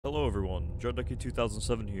Hello everyone,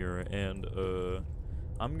 JoeDucky2007 here, and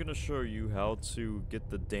I'm gonna show you how to get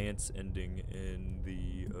the dance ending in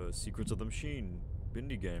the Secrets of the Machine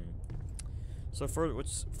Bendy game. So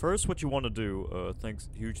first what you want to do,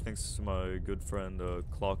 huge thanks to my good friend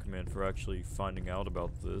Clockman for actually finding out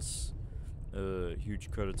about this. Huge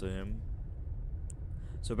credit to him.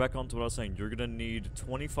 So back on to what I was saying, you're gonna need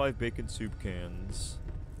 25 bacon soup cans.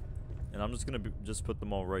 And I'm just gonna just put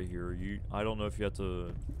them all right here. I don't know if you have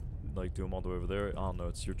to, like, do them all the way over there. I don't know.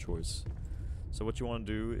 It's your choice. So what you want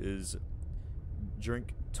to do is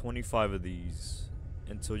drink 25 of these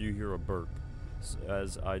until you hear a burp,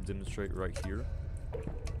 as I demonstrate right here.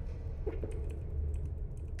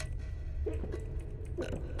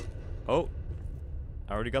 Oh,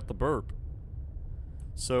 I already got the burp.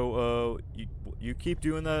 So you keep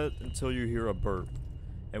doing that until you hear a burp,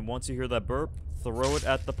 and once you hear that burp, throw it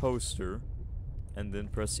at the poster, and then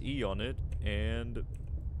press E on it, and...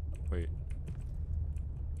 Wait.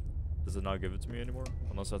 Does it not give it to me anymore?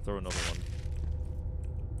 Unless I throw another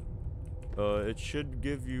one. It should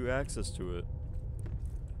give you access to it.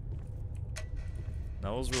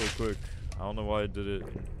 That was really quick. I don't know why I did it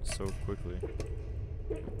so quickly.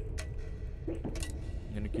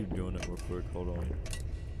 I'm gonna keep doing it real quick, hold on.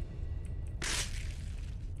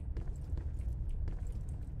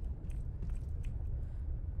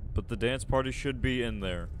 But the dance party should be in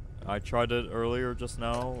there. I tried it earlier just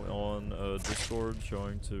now on Discord,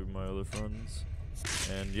 showing to my other friends.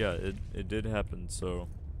 And yeah, it did happen, so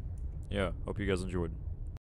yeah, hope you guys enjoyed.